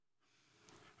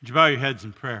Would you bow your heads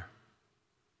in prayer?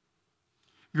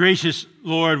 Gracious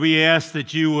Lord, we ask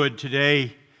that you would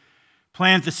today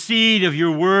plant the seed of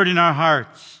your word in our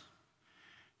hearts,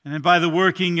 and then by the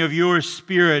working of your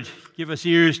Spirit, give us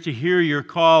ears to hear your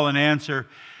call and answer.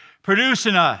 Produce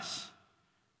in us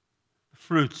the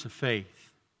fruits of faith.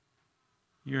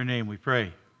 In your name we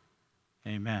pray.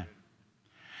 Amen.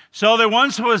 So there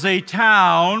once was a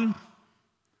town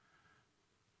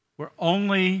where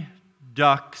only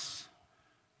ducks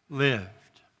lived.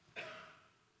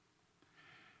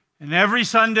 And every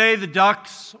Sunday, the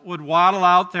ducks would waddle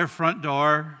out their front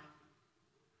door,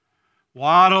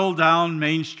 waddle down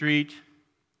Main Street,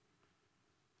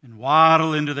 and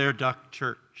waddle into their duck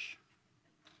church.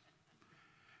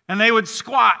 And they would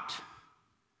squat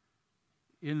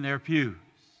in their pews.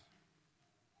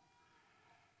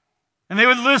 And they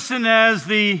would listen as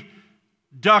the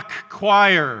duck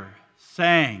choir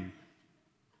sang.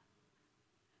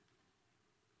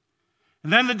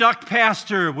 And then the duck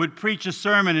pastor would preach a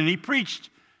sermon, and he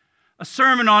preached a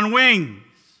sermon on wings.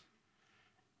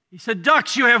 He said,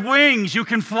 ducks, you have wings, you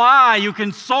can fly, you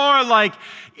can soar like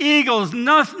eagles.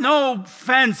 No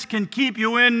fence can keep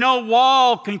you in, no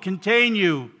wall can contain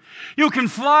you. You can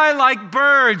fly like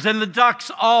birds, and the ducks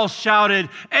all shouted,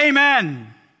 Amen.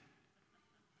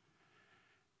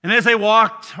 And as they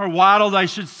walked, or waddled, I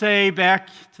should say, back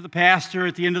to the pastor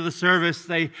at the end of the service,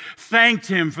 they thanked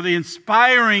him for the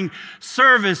inspiring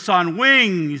service on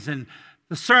wings and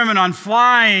the sermon on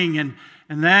flying, and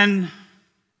then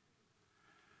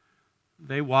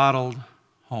they waddled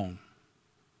home.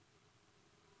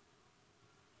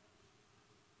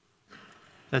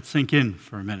 Let's sink in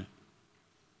for a minute.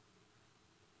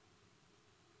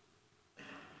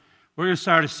 We're going to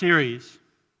start a series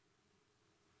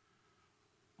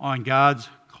on God's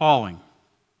calling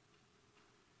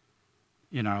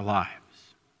in our lives.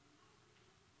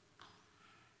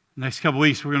 The next couple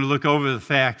weeks, we're going to look over the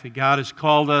fact that God has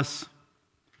called us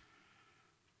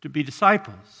to be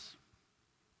disciples,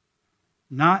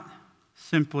 not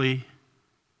simply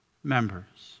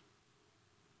members.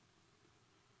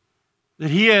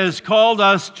 That He has called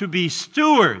us to be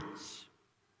stewards,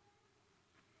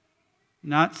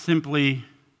 not simply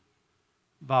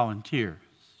volunteers.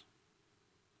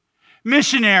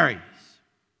 Missionaries,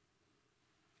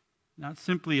 not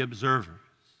simply observers.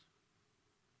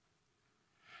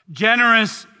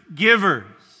 Generous givers,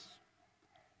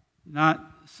 not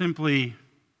simply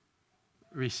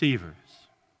receivers.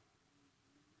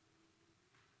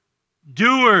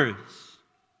 Doers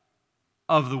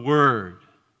of the word,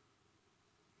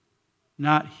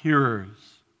 not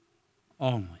hearers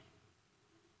only.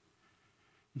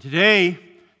 And today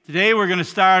we're going to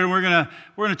start, and we're going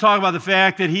to talk about the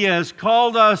fact that He has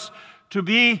called us to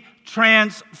be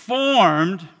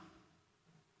transformed,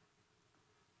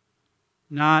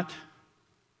 not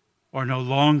or no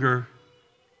longer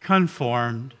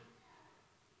conformed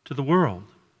to the world.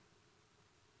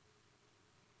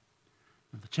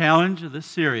 The challenge of this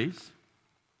series,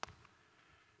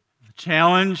 the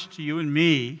challenge to you and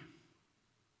me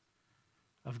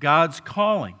of God's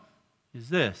calling is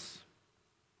this: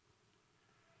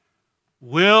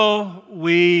 will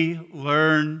we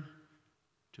learn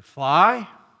to fly,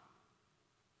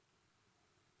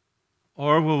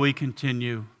 or will we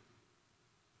continue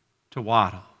to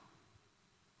waddle?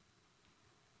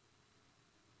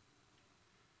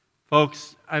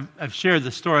 Folks, I've shared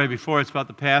this story before. It's about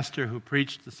the pastor who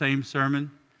preached the same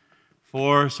sermon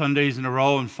 4 Sundays in a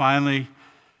row, and finally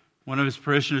one of his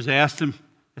parishioners asked him,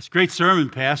 "That's a great sermon,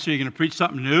 Pastor. Are you going to preach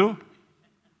something new?"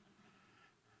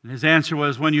 And his answer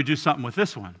was, "When you do something with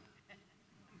this one."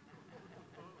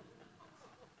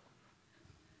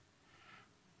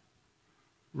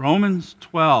 Romans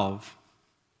 12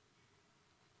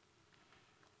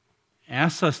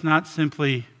 asks us not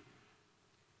simply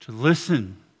to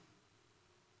listen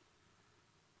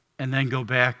and then go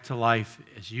back to life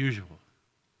as usual.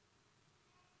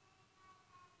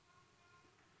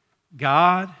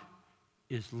 God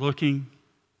is looking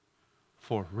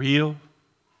for real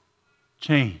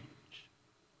change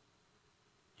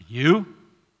in you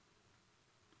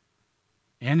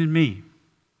and in me.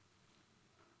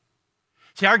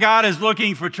 See, our God is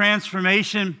looking for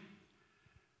transformation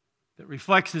that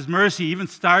reflects His mercy. He even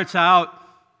starts out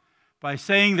by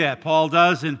saying that. Paul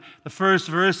does in the first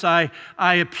verse, I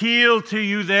appeal to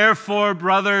you, therefore,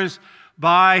 brothers,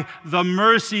 by the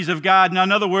mercies of God. Now,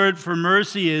 another word for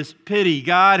mercy is pity.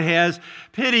 God has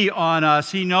pity on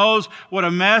us. He knows what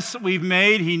a mess we've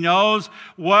made. He knows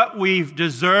what we've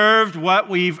deserved, what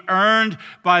we've earned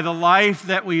by the life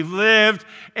that we've lived.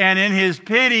 And in His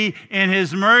pity, in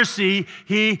His mercy,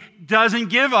 He doesn't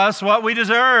give us what we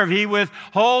deserve. He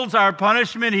withholds our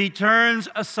punishment. He turns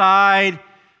aside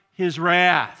His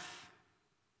wrath.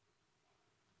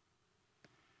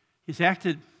 He's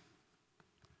acted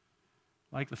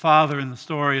like the father in the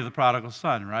story of the prodigal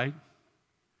son, right?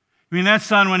 I mean, that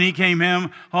son, when he came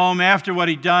home after what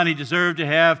he'd done, he deserved to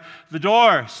have the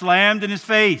door slammed in his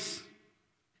face.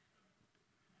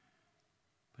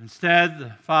 But instead,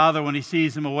 the father, when he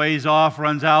sees him a ways off,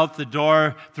 runs out the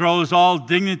door, throws all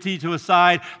dignity to a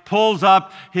side, pulls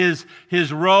up his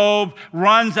robe,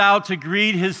 runs out to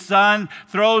greet his son,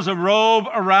 throws a robe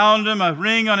around him, a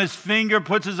ring on his finger,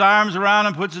 puts his arms around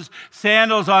him, puts his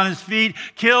sandals on his feet,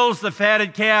 kills the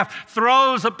fatted calf,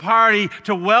 throws a party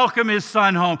to welcome his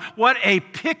son home. What a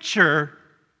picture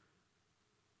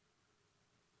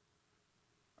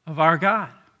of our God,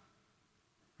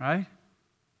 right?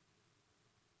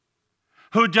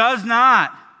 Who does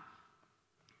not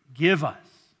give us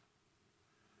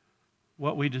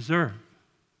what we deserve,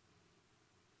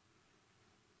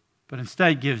 but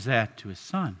instead gives that to His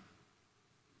Son.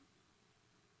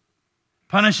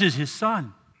 Punishes His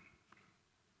Son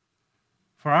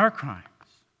for our crimes.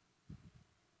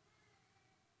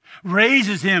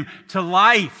 Raises Him to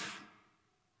life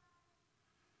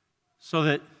so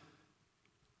that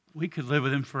we could live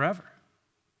with Him forever.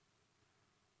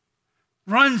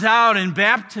 Runs out in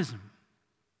baptism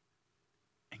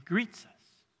and greets us.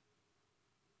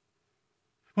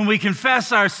 When we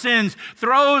confess our sins,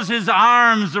 throws His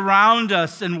arms around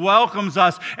us and welcomes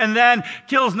us, and then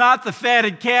kills not the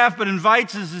fatted calf, but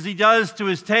invites us, as He does to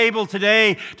His table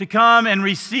today, to come and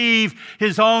receive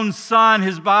His own Son,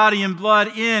 His body and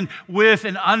blood, in, with,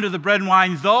 and under the bread and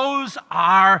wine. Those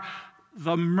are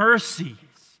the mercies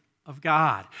of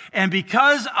God. And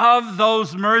because of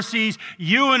those mercies,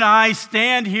 you and I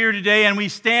stand here today, and we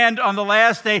stand on the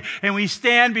last day, and we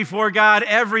stand before God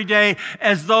every day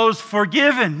as those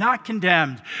forgiven, not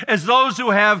condemned, as those who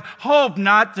have hope,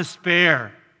 not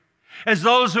despair, as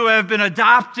those who have been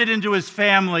adopted into His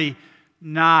family,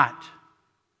 not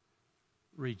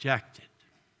rejected.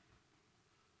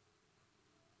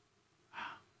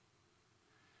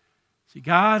 See,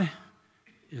 God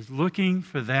is looking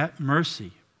for that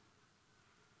mercy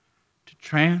to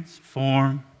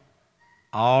transform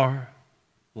our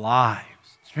lives,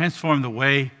 to transform the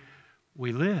way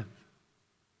we live.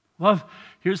 Love,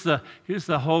 here's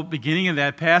the whole beginning of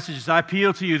that passage. As I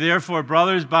appeal to you, therefore,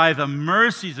 brothers, by the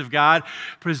mercies of God,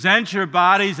 present your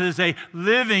bodies as a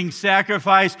living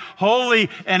sacrifice, holy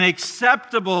and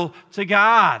acceptable to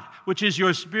God, which is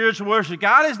your spiritual worship.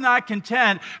 God is not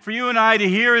content for you and I to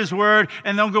hear His word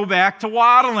and then go back to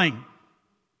waddling.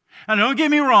 Now, don't get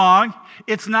me wrong.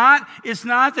 It's not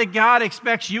that God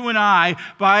expects you and I,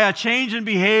 by a change in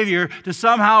behavior, to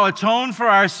somehow atone for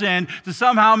our sin, to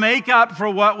somehow make up for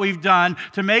what we've done,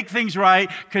 to make things right,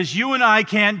 because you and I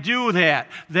can't do that.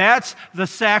 That's the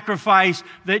sacrifice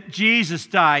that Jesus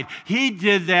died. He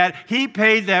did that. He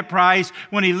paid that price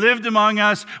when He lived among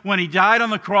us, when He died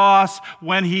on the cross,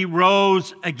 when He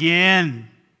rose again.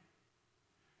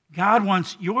 God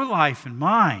wants your life and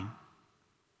mine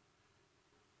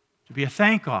to be a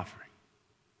thank offering.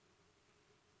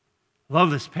 Love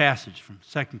this passage from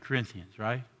 2 Corinthians,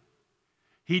 right?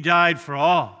 He died for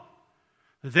all,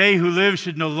 that they who live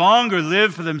should no longer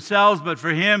live for themselves, but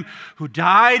for Him who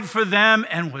died for them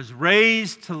and was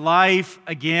raised to life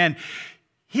again.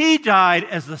 He died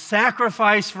as the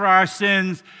sacrifice for our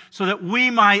sins so that we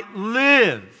might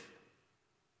live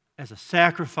as a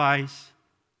sacrifice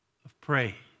of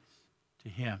praise to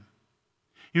Him.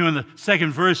 You know, in the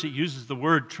second verse, it uses the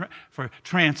word for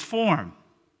transform,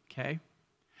 okay?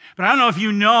 But I don't know if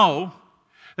you know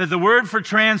that the word for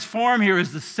transform here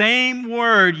is the same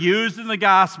word used in the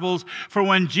Gospels for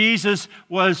when Jesus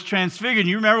was transfigured.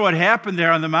 You remember what happened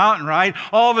there on the mountain, right?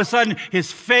 All of a sudden, His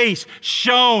face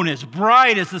shone as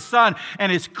bright as the sun,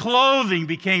 and His clothing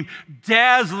became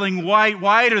dazzling white,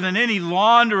 whiter than any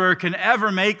launderer can ever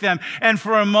make them. And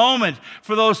for a moment,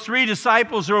 for those 3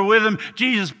 disciples who were with Him,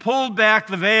 Jesus pulled back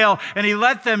the veil, and He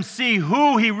let them see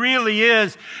who He really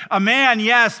is. A man,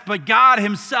 yes, but God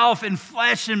Himself in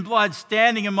flesh and blood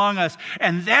standing among us.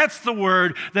 And that's the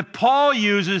word that Paul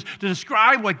uses to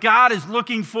describe what God is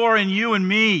looking for in you and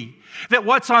me. That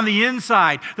what's on the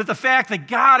inside, that the fact that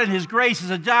God in His grace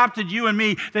has adopted you and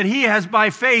me, that He has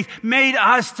by faith made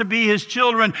us to be His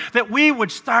children, that we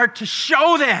would start to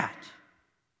show that.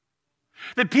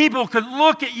 That people could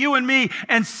look at you and me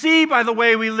and see by the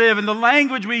way we live and the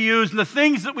language we use and the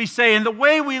things that we say and the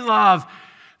way we love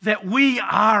that we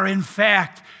are, in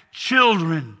fact,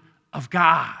 children of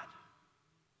God.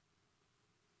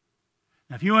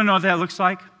 Now, if you want to know what that looks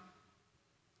like,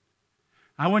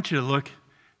 I want you to look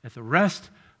at the rest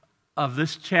of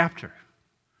this chapter.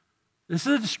 This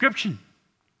is a description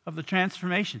of the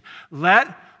transformation. Let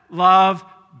love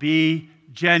be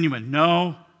genuine,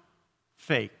 no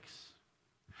fakes.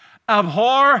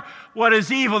 Abhor what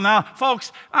is evil. Now,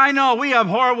 folks, I know we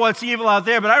abhor what's evil out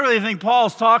there, but I really think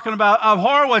Paul's talking about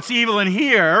abhor what's evil in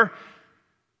here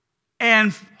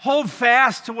and hold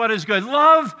fast to what is good.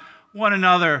 Love one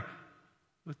another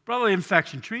with brotherly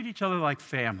affection. Treat each other like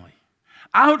family.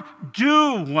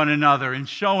 Outdo one another in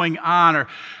showing honor.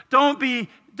 Don't be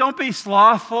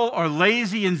slothful or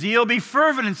lazy in zeal. Be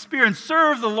fervent in spirit and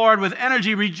serve the Lord with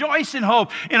energy. Rejoice in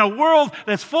hope. In a world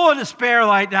that's full of despair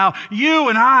right now, you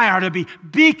and I are to be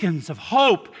beacons of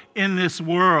hope in this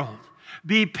world.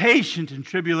 Be patient in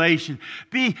tribulation.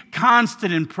 Be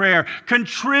constant in prayer.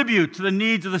 Contribute to the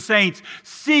needs of the saints.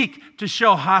 Seek to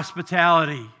show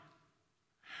hospitality.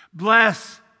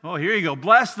 Bless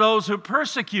those who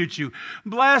persecute you.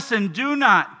 Bless and do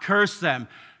not curse them.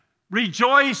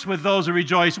 Rejoice with those who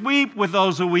rejoice. Weep with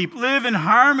those who weep. Live in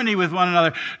harmony with one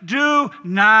another. Do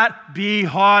not be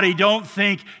haughty. Don't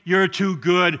think you're too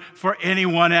good for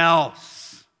anyone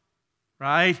else.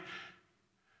 Right?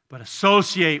 But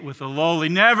associate with the lowly.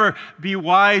 Never be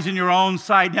wise in your own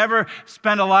sight. Never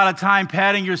spend a lot of time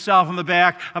patting yourself on the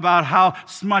back about how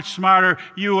much smarter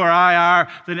you or I are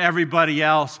than everybody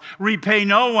else. Repay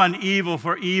no one evil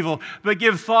for evil, but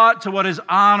give thought to what is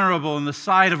honorable in the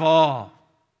sight of all.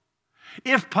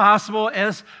 If possible,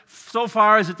 so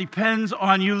far as it depends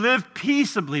on you, live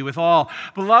peaceably with all.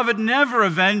 Beloved, never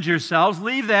avenge yourselves.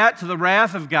 Leave that to the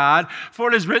wrath of God. For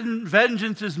it is written,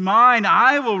 vengeance is mine,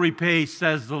 I will repay,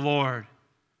 says the Lord.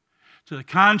 To the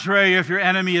contrary, if your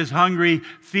enemy is hungry,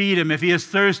 feed him. If he is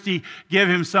thirsty, give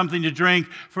him something to drink.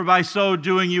 For by so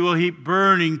doing, you will heap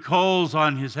burning coals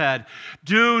on his head.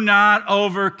 Do not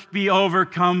be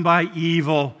overcome by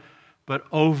evil, but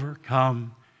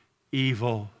overcome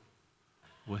evil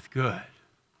with good.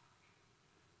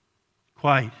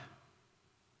 Quite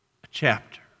a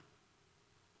chapter.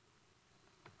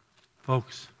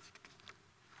 Folks,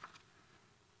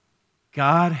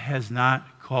 God has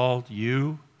not called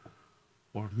you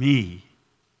or me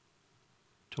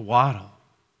to waddle.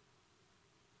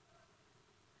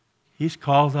 He's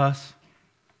called us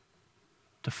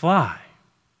to fly,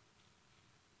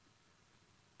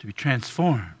 to be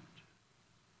transformed,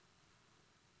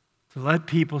 to let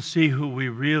people see who we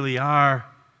really are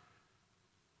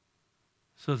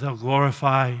so they'll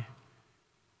glorify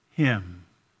Him.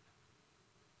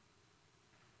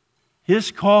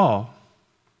 His call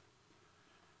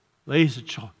lays a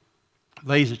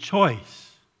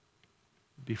choice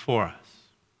before us.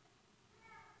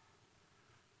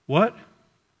 What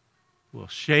will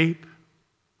shape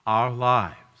our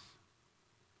lives?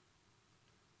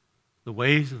 The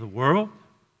ways of the world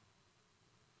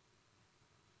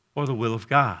or the will of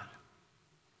God? I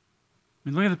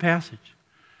mean, look at the passage.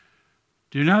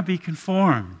 Do not be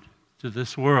conformed to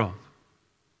this world,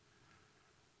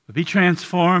 but be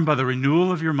transformed by the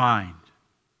renewal of your mind,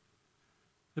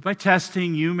 that by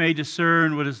testing you may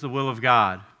discern what is the will of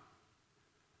God,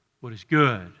 what is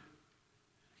good,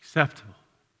 acceptable,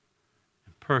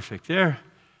 and perfect. There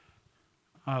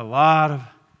are a lot of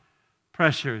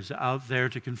pressures out there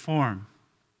to conform,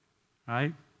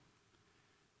 right?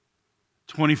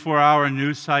 24-hour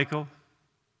news cycle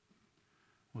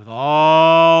with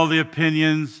all the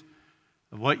opinions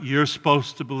of what you're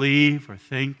supposed to believe or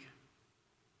think.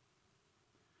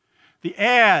 The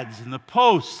ads and the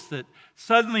posts that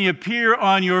suddenly appear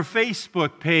on your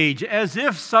Facebook page as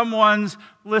if someone's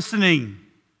listening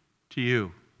to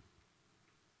you.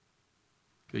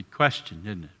 Good question,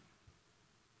 isn't it?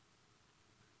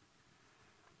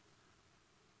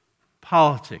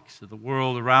 Politics of the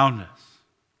world around us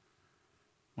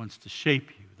wants to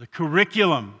shape you. The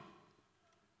curriculum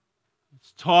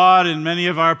that's taught in many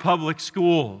of our public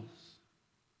schools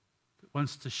that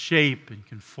wants to shape and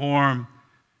conform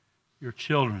your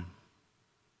children.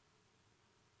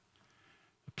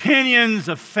 Opinions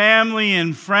of family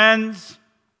and friends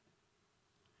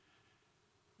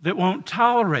that won't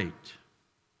tolerate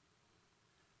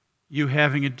you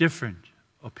having a different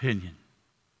opinion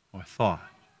or thought.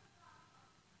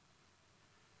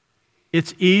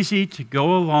 It's easy to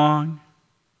go along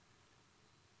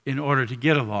in order to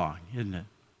get along, isn't it?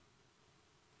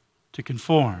 To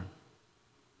conform.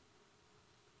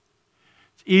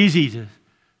 It's easy to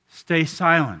stay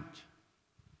silent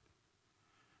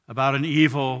about an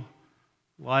evil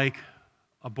like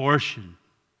abortion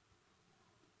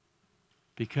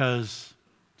because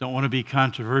don't want to be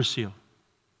controversial.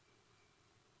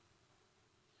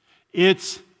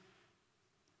 It's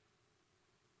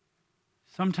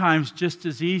sometimes just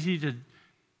as easy to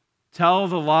tell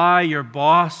the lie your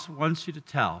boss wants you to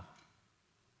tell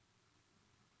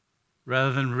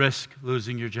rather than risk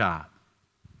losing your job.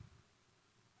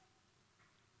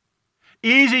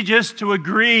 Easy just to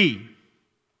agree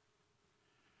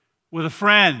with a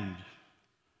friend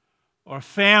or a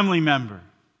family member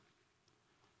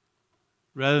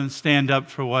rather than stand up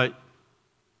for what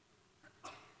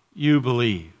you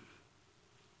believe.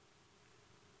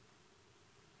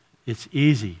 It's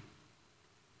easy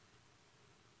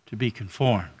to be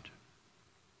conformed.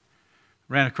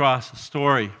 Ran across a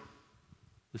story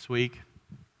this week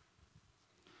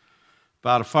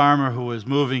about a farmer who was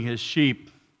moving his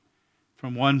sheep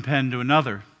from one pen to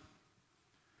another.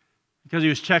 Because he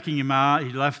was checking him out,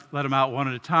 he let them out one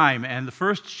at a time. And the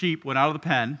first sheep went out of the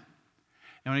pen,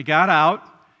 and when he got out,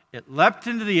 it leapt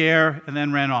into the air and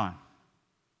then ran on.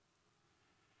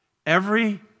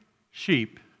 Every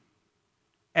sheep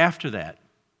after that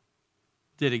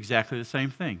did exactly the same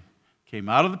thing. Came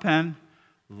out of the pen,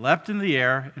 leapt into the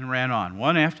air, and ran on,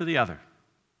 one after the other.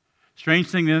 Strange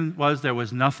thing then was there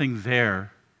was nothing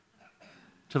there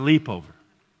to leap over.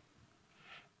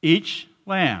 Each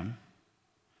lamb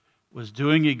was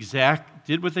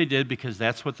did what they did because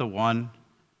that's what the one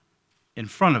in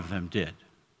front of them did.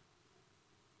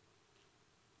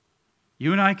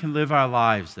 You and I can live our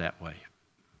lives that way.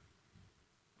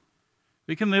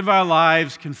 We can live our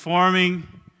lives conforming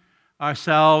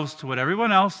ourselves to what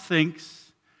everyone else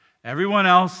thinks, everyone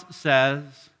else says,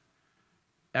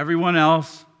 everyone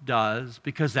else does,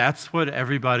 because that's what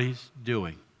everybody's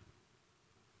doing.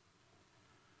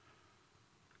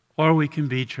 Or we can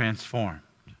be transformed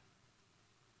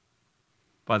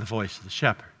by the voice of the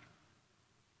shepherd.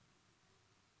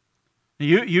 Now,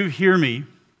 you hear me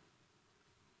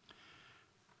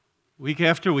week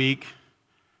after week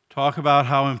talk about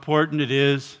how important it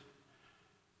is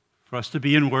for us to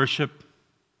be in worship,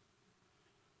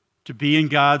 to be in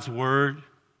God's Word,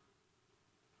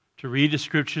 to read the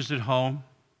Scriptures at home.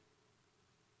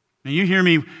 And you hear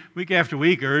me week after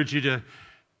week urge you to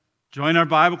join our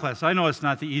Bible class. I know it's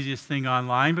not the easiest thing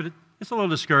online, but it's a little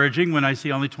discouraging when I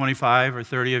see only 25 or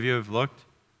 30 of you have looked.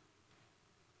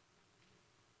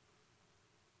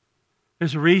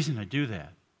 There's a reason I do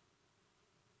that.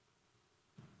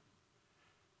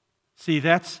 See,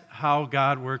 that's how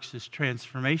God works His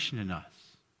transformation in us.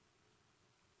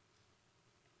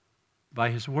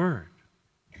 By His Word.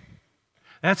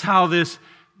 That's how this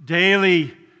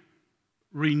daily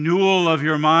renewal of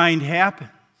your mind happens.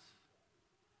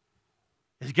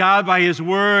 As God, by His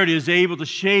Word, is able to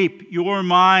shape your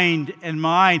mind and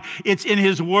mine. It's in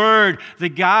His Word that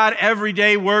God every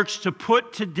day works to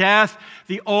put to death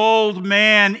the old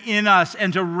man in us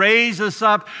and to raise us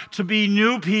up to be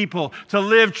new people, to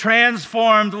live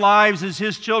transformed lives as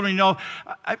His children. You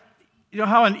know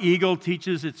how an eagle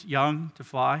teaches its young to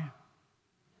fly?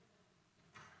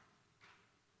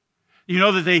 You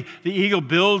know that the eagle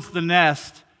builds the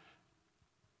nest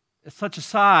at such a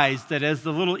size that as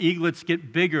the little eaglets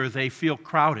get bigger, they feel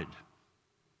crowded.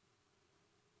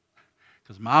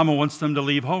 Because mama wants them to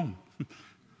leave home.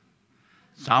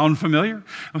 Sound familiar?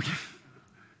 Okay.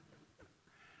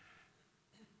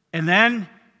 And then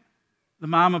the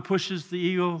mama pushes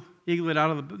the eaglet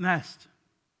out of the nest.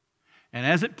 And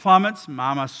as it plummets,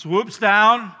 mama swoops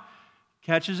down,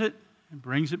 catches it, and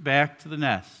brings it back to the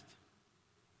nest.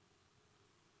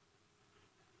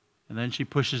 And then she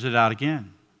pushes it out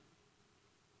again.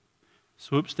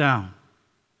 Swoops down.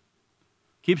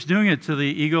 Keeps doing it till the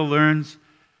eagle learns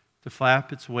to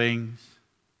flap its wings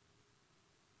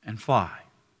and fly.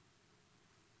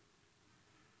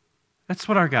 That's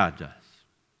what our God does.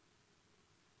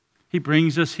 He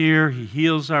brings us here. He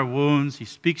heals our wounds. He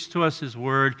speaks to us His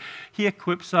Word. He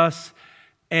equips us.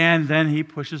 And then He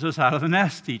pushes us out of the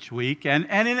nest each week. And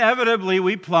inevitably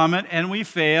we plummet and we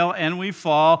fail and we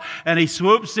fall. And He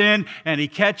swoops in and He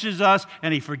catches us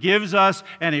and He forgives us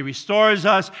and He restores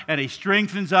us and He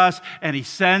strengthens us and He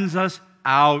sends us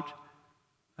out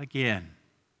again.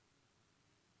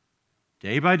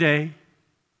 Day by day,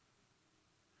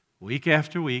 week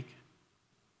after week.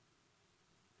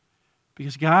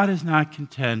 Because God is not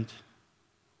content.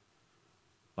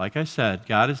 Like I said,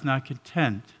 God is not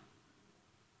content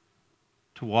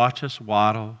to watch us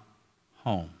waddle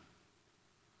home.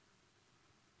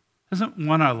 Doesn't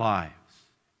want our lives,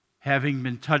 having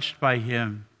been touched by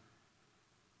Him,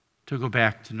 to go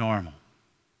back to normal.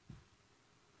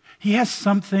 He has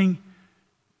something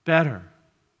better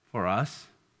for us.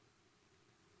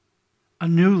 A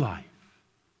new life.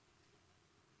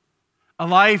 A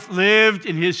life lived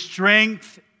in His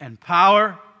strength and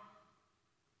power.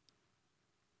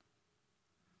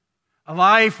 A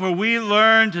life where we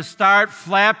learn to start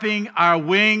flapping our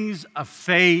wings of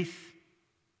faith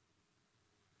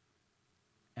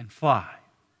and fly.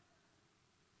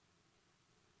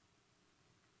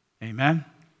 Amen?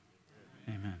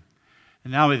 Amen.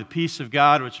 And now may the peace of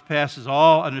God, which passes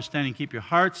all understanding, keep your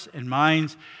hearts and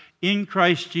minds in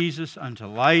Christ Jesus unto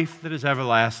life that is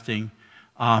everlasting.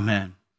 Amen.